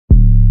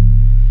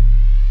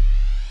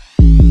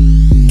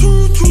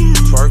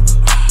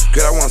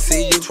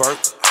see you twerk.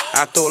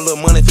 I throw a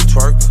little money if you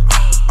twerk.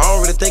 I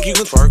don't really think you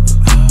can twerk.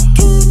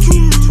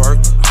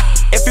 Twerk.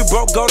 If you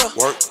broke, go to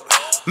work.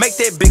 Make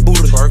that big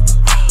booty twerk.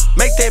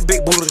 Make that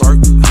big booty twerk.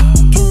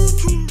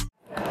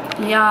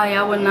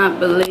 Y'all would not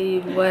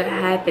believe what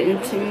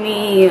happened to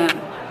me,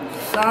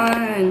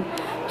 son.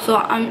 So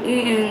I'm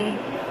eating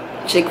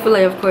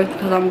Chick-Fil-A, of course,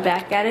 because I'm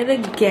back at it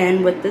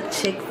again with the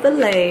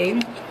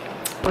Chick-Fil-A.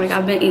 Like,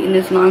 I've been eating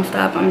this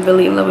non-stop. I'm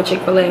really in love with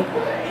Chick-Fil-A.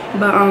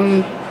 But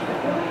I'm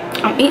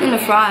eating the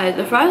fries.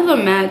 The fries are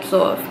mad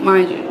soft,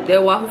 mind you.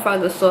 Their waffle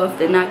fries are soft.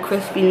 They're not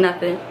crispy,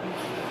 nothing.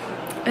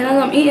 And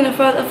as I'm eating the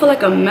fries, I feel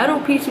like a metal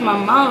piece in my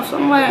mouth. So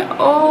I'm like,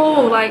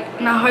 oh, like,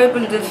 and I hurry up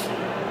and just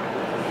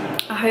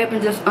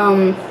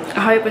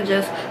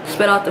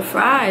spit out the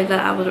fries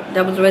that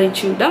was already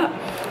chewed up.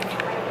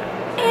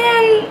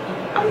 And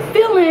I'm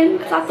feeling,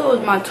 cause I thought it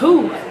was my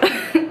tooth.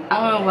 I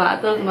don't know why I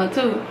thought it was my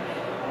tooth.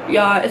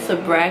 Y'all, it's a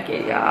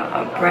bracket,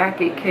 y'all. A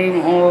bracket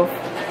came off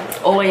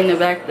all the way in the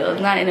back though.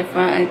 It's not in the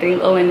front, anything,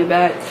 all the way in the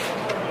back.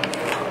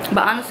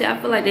 But honestly, I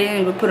feel like they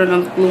didn't even put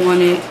enough glue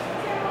on it,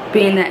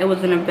 being that it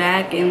was in the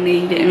back and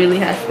they didn't really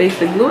have space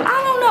to glue it.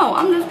 I don't know,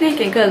 I'm just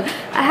thinking, because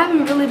I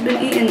haven't really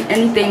been eating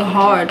anything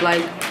hard,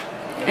 like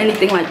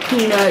anything like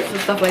peanuts and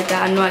stuff like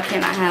that. I know I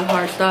cannot have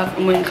hard stuff.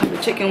 And when it comes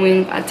to chicken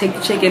wings, I take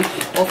the chicken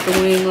off the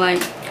wing,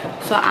 like.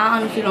 So I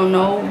honestly don't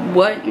know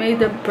what made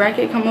the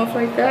bracket come off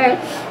like that.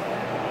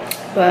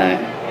 But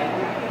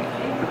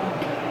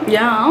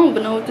yeah, I don't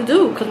even know what to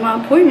do, because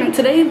my appointment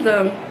today is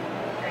the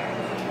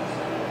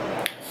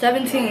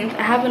 17th.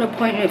 I have an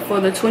appointment for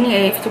the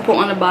 28th to put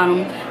on the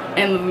bottom.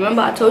 And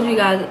remember, I told you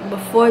guys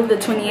before the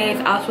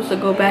 28th I was supposed to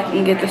go back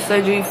and get the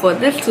surgery for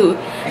this tooth.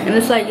 And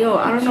it's like, yo,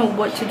 I don't know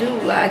what to do.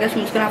 Like, I guess I'm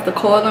just gonna have to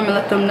call them and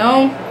let them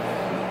know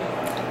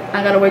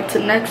I gotta wait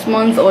till next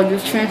month, or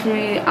just transfer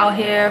me out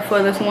here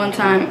for this one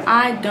time.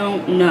 I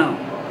don't know.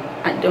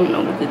 I don't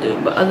know what to do.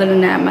 But other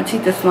than that, my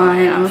teeth is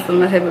fine. I don't feel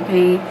no type of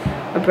pain.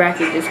 A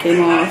bracket just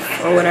came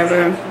off or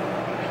whatever.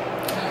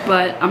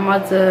 But I'm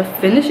about to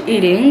finish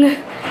eating,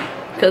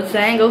 because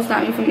that ain't gonna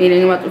stop me from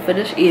eating. I'm about to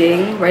finish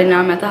eating. Right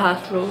now I'm at the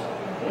hospital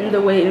in the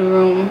waiting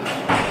room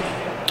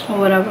or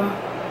whatever.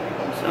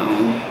 So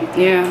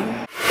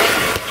yeah.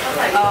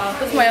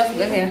 Somebody else is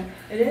in here.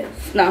 It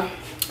is? No.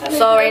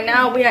 So right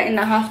now we are in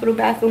the hospital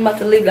bathroom. About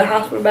to leave the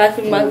hospital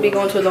bathroom. About to be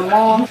going to the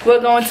mall.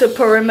 We're going to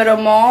Perimeter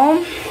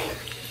Mall.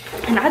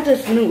 And I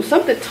just knew.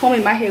 Something told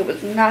me my hair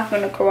was not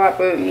going to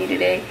cooperate with me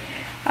today.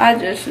 I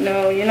just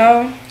know, you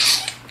know.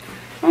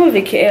 I don't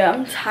even care.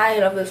 I'm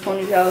tired of this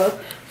ponytail.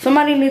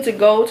 Somebody needs to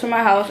go to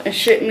my house and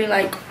ship me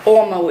like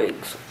all my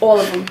wigs. All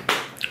of them.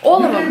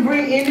 All of them. You didn't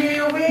bring any of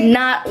your wigs?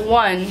 Not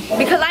one.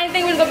 Because I didn't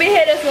think we was going to be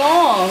here this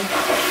long.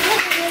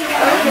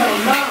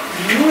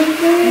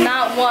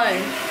 Not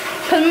one.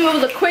 Because remember,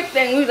 it was a quick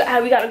thing. We was like,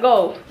 ah, we got to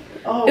go.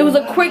 Oh, it was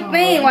a quick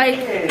thing. Like,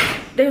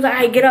 they was like,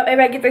 hey, get up.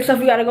 Everybody get their stuff.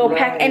 We got to go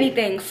pack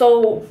anything.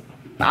 So,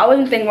 I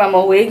wasn't thinking about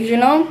my wigs, you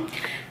know.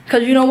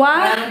 Because you know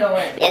why?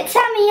 You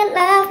tell me you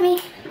love me,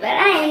 but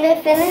I ain't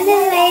been feeling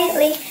it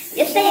lately.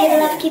 You say you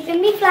love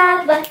keeping me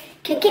fly, but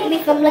can't keep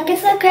me from looking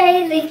so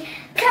crazy.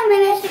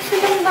 Coming at 6 in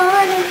the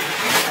morning,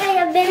 where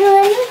you been,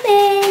 where you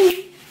been?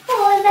 Who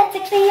was that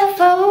texting your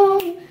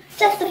phone?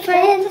 Just a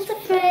friend,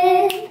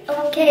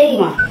 okay.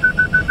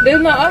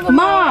 There's no other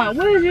Mom,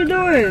 what are you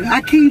doing?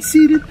 I can't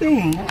see the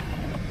thing.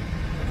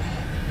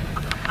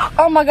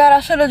 Oh my God,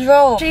 I should have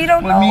drove. She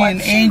don't know me what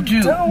and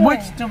Andrew,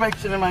 which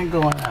direction am I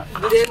going out?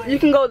 You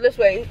can go this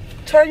way.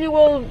 Turn your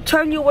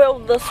wheel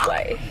this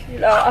way. You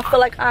know, I feel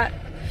like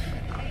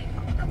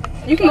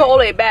you can go all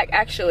the way back,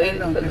 actually. I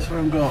know, that's where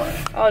I'm going.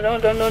 Oh,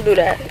 don't do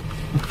that.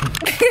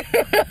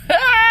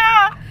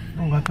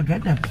 Oh, I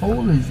forgot that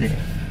pole is there.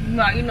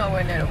 No, you know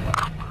where that was.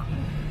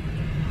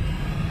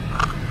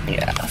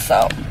 Yeah,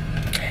 so.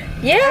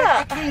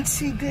 Yeah. I can't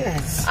see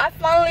this. I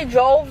finally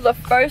drove the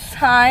first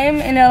time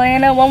in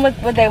Atlanta.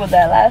 What day was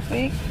that? Last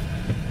week?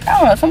 I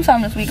don't know,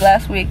 sometime this week,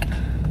 last week.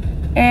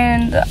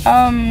 And,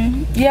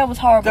 yeah, it was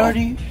horrible.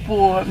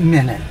 34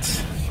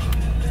 minutes.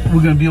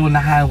 We're gonna be on the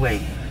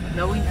highway.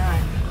 No, we not.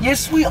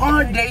 Yes, we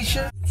are,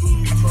 Daisha.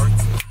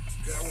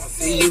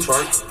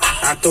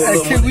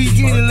 Can we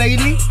get a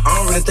lady? I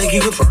don't really think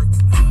you can twerk.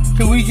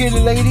 Can we get a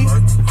lady?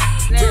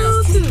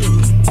 No.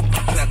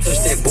 Can I touch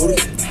that booty?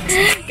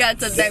 Gotta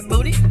touch that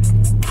booty.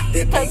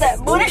 Touch that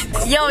booty.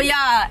 Yo,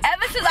 y'all,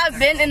 ever since I've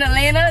been in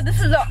Atlanta, this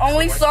is the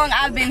only song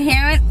I've been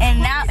hearing, and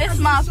now it's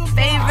my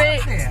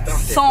favorite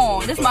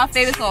song. This is my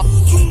favorite song.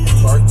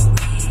 Twerk.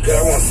 Girl,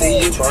 I wanna see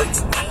you twerk.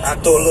 I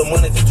throw a little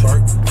money if you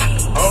twerk.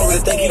 I don't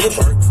really think you can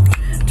twerk.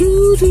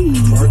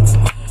 Twerk.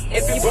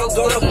 If you broke,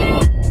 go to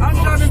I'm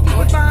driving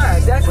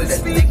 55. That's the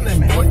speed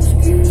limit.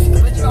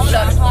 shut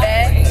up,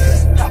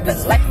 bag.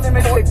 Cause like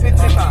limit is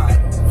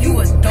 55. You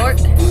a dork.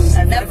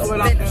 I never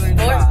been a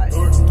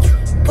sport.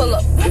 Pull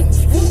up,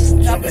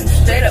 jumping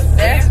straight up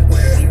there.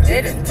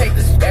 Didn't take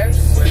the stairs.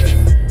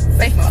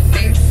 Face my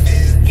face,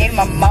 gave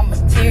my mama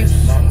tears.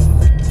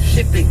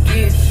 Shifted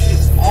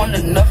gears, on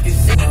enough you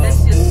see. That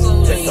shit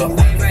so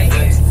right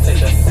here.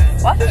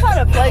 Why you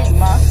trying to play you,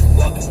 ma?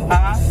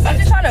 Why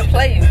you trying to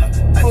play you?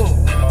 Who?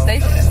 What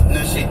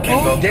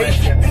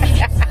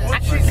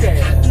she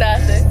said?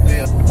 Nothing.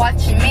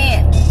 Watch your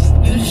man.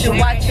 You should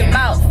watch your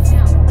mouth.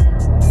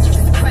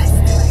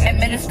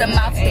 Administer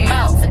mouth to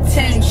mouth.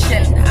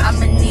 Attention.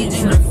 I'ma need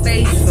you to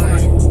face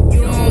front.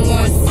 You don't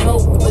want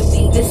smoke with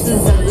me. This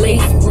is a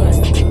lace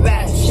blunt.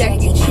 Rap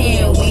Jackie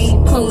Chan. We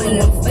ain't pulling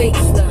them fake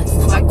stunts.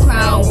 My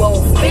crown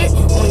won't fit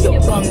on your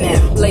bum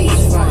ass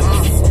lace front.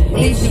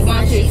 These is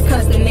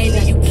custom made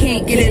and you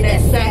can't get it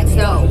at Saks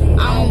though.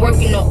 I don't work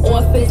in the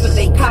office, but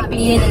they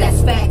copy in and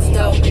that's facts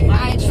though.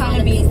 I ain't trying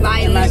to be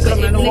violent, but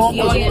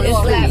Ethnicity on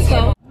this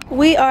laptop.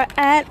 We are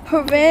at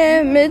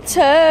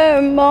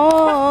Perimeter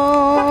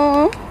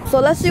Mall. So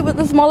let's see what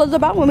this mall is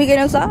about when we get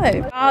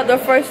inside. The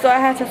first store I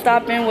had to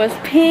stop in was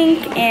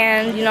Pink,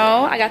 and you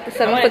know I got the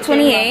 7 for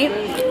 $28,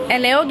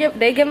 and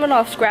they giving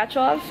off scratch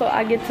off. So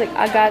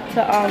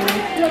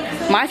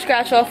my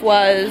scratch off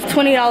was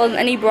 $20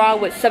 any bra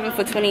with 7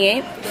 for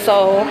 $28.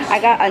 So I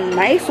got a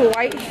nice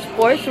white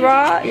sports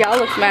bra. Y'all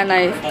looks mad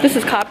nice. This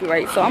is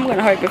copyright, so I'm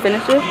gonna hurry up and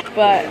finish this.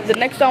 But the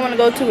next store I want to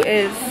go to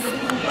is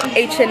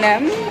H&M,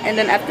 and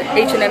then after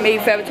H&M maybe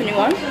Forever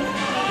 21.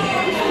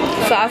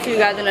 So I'll see you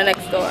guys in the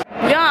next store.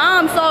 Yeah,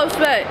 I'm so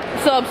upset.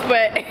 I'm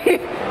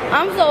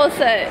so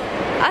upset.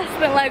 I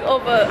spent like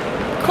over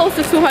close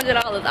to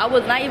 $200. I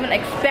was not even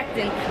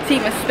expecting to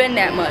even spend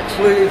that much.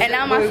 And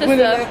now my sister. When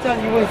the last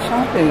time you went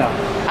shopping though?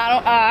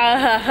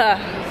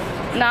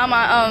 Now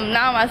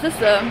my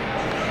sister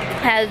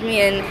has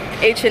me in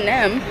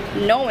H&M,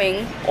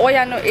 knowing all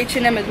y'all know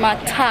H&M is my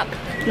top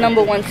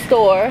 #1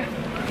 store,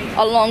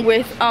 along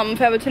with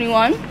Forever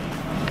 21.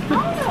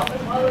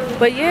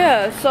 But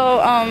yeah, so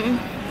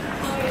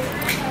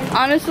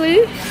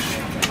honestly,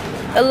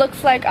 it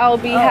looks like I'll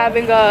be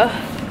having a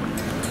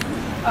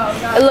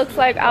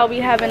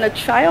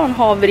try-on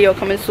haul video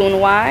coming soon.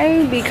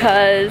 Why?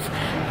 Because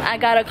I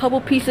got a couple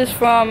pieces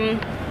from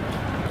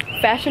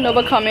Fashion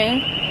Nova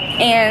coming,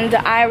 and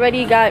I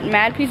already got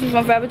mad pieces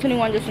from Forever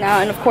 21 just now,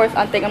 and of course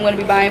I think I'm going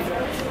to be buying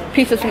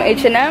pieces from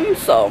H&M,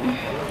 so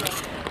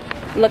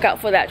look out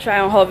for that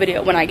try-on haul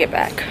video when I get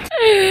back.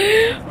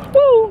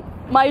 Woo!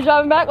 Am I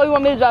driving back, or you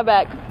want me to drive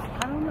back?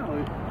 I don't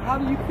know. How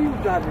do you feel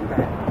driving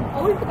back?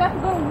 Oh, we forgot to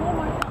go to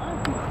Walmart.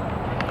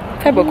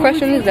 What type of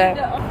question is that?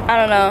 I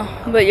don't know,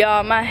 but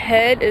y'all, my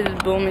head is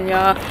booming,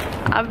 y'all.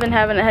 I've been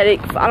having a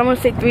headache. I don't want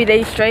to say 3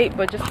 days straight,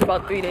 but just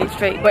about 3 days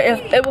straight. But if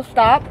it will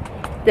stop,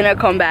 then it'll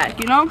come back,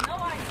 you know?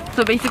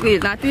 So basically,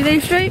 it's not 3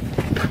 days straight,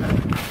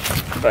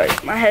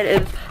 but my head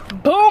is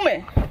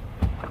booming.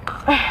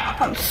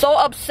 I'm so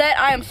upset.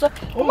 I am so.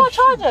 Where's my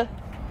charger?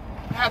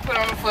 I put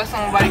on before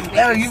somebody.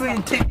 Oh, you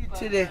didn't take you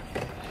to the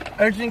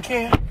urgent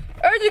care?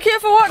 Urgent care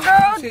for what,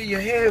 girl? You said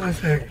your head was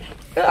hurt.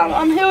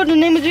 I'm healed in the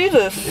name of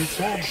Jesus. That's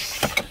right.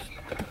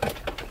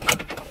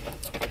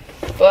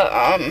 But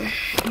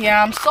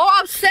yeah, I'm so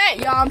upset,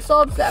 y'all. I'm so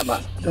upset,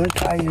 but don't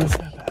tire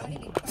yourself out.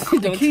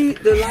 Don't. The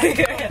light.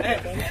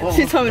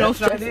 She told me don't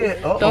stress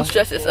it. Don't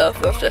stress yourself.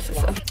 Don't stress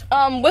yourself.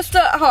 What's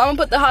the? I'm gonna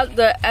put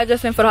the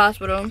address in for the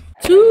hospital.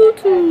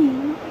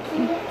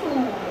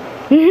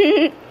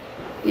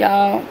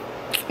 Y'all,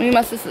 me and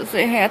my sister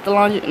sitting here at the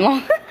laundry.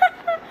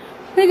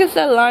 Nigga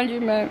said laundry,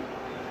 man.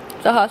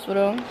 The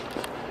hospital.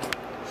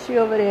 She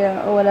over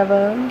there or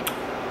whatever.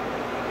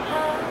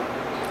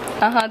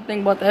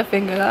 Think about that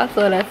finger. I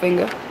saw that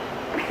finger.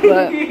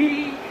 But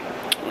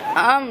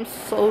I'm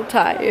so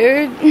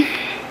tired.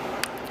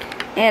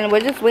 And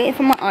we're just waiting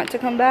for my aunt to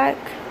come back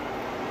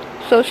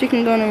so she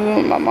can go in the room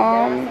with my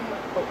mom.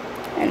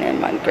 And then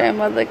my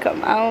grandmother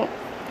come out.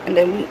 And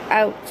then we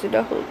out to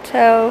the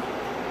hotel.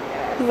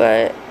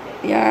 But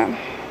yeah,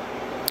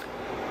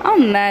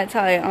 I'm mad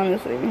tired,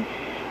 honestly.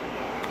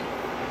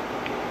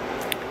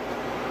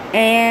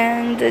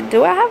 And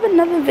do I have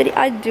another video?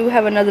 I do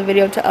have another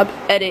video to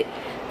edit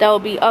that will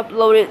be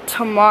uploaded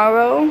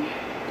tomorrow.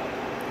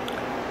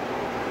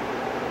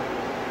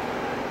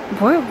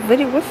 What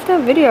video? What's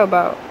that video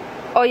about?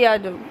 Oh yeah, I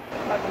do.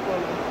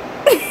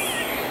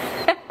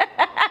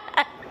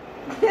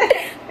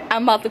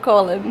 I'm about to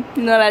call him.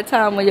 You know that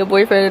time when your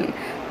boyfriend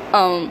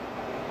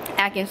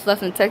acting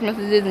sus in text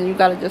messages and you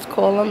gotta just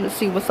call him to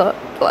see what's up?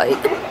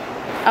 Like,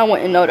 I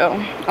wouldn't know though.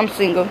 I'm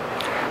single.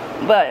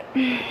 But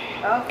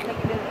Oh, he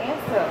didn't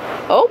answer.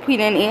 oh, he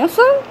didn't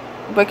answer?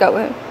 Break up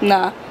with him.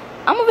 Nah.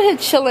 I'm over here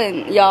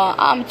chilling, y'all.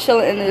 I'm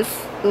chilling in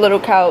this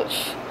little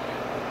couch.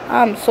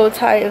 I'm so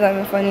tired, it's not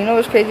even funny. You know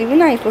what's crazy? We're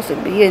not even supposed to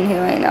be in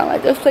here right now.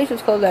 Like, this place is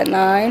closed at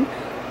 9.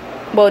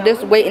 Well,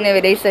 this waiting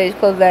area, they say it's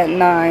closed at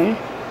 9.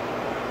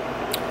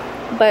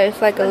 But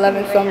it's like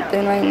 11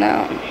 something right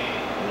now.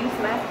 You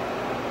smack.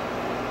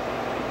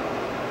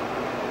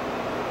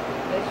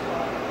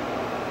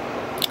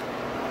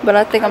 But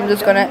I think I'm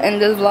just gonna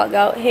end this vlog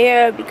out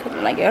here because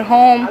when I get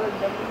home,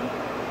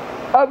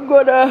 I'm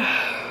gonna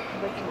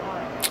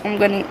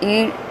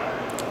eat.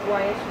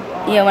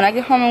 Yeah, when I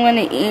get home, I'm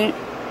gonna eat.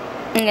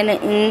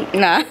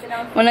 Nah.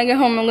 When I get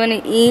home, I'm gonna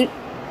eat.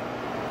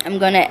 I'm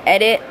gonna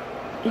edit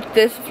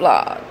this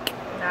vlog.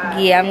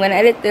 Yeah, I'm gonna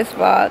edit this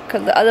vlog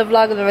because the other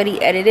vlog is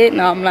already edited.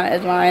 No, I'm not.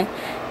 It's lying.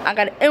 I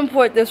gotta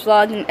import this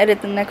vlog and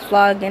edit the next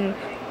vlog and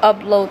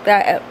upload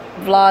that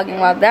vlog, and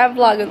while that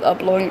vlog is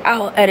uploading,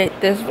 I'll edit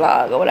this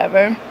vlog or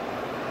whatever.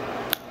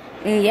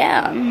 And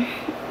yeah,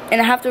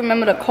 and I have to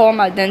remember to call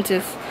my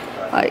dentist,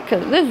 like,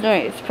 cause this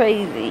joint is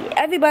crazy.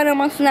 Everybody on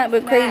my snap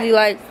is crazy,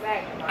 like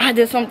I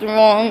did something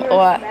wrong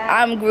or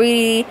I'm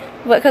greedy,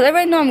 but cause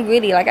right now I'm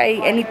greedy, like I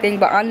eat anything.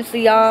 But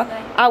honestly, y'all,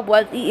 I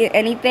was eating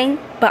anything,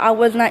 but I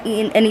was not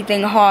eating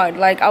anything hard.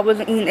 Like I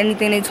wasn't eating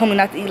anything they told me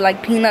not to eat,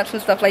 like peanuts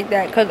and stuff like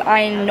that, cause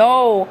I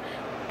know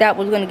that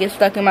was gonna get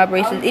stuck in my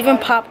braces. Even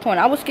popcorn,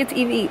 I was scared to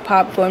even eat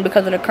popcorn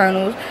because of the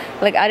kernels.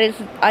 Like I just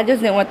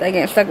didn't want that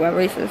getting stuck in my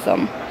braces.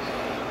 So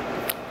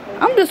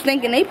I'm just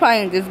thinking they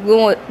probably just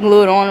glue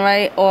it on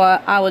right, or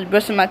I was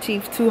brushing my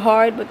teeth too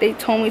hard, but they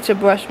told me to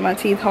brush my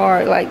teeth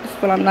hard. Like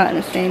that's what I'm not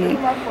understanding.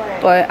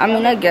 But I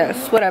mean, I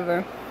guess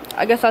whatever.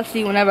 I guess I'll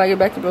see whenever I get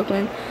back to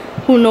Brooklyn.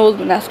 Who knows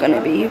when that's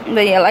gonna be?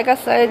 But yeah, like I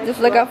said, just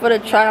look out for the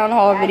try on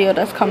haul video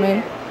that's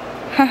coming.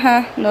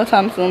 Haha, no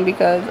time soon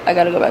because I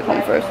gotta go back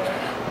home first.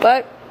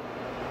 But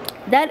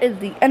that is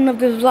the end of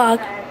this vlog.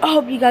 I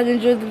hope you guys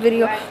enjoyed the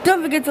video.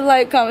 Don't forget to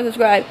like, comment,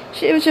 subscribe,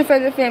 share with your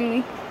friends and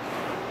family.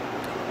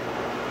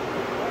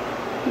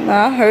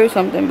 Nah, I heard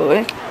something,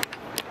 boy.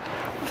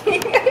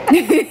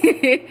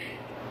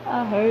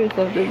 I heard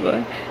something,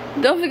 boy.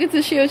 Don't forget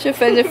to share with your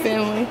friends and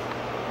family.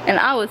 And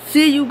I will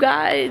see you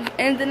guys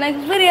in the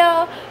next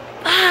video.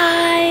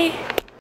 Bye.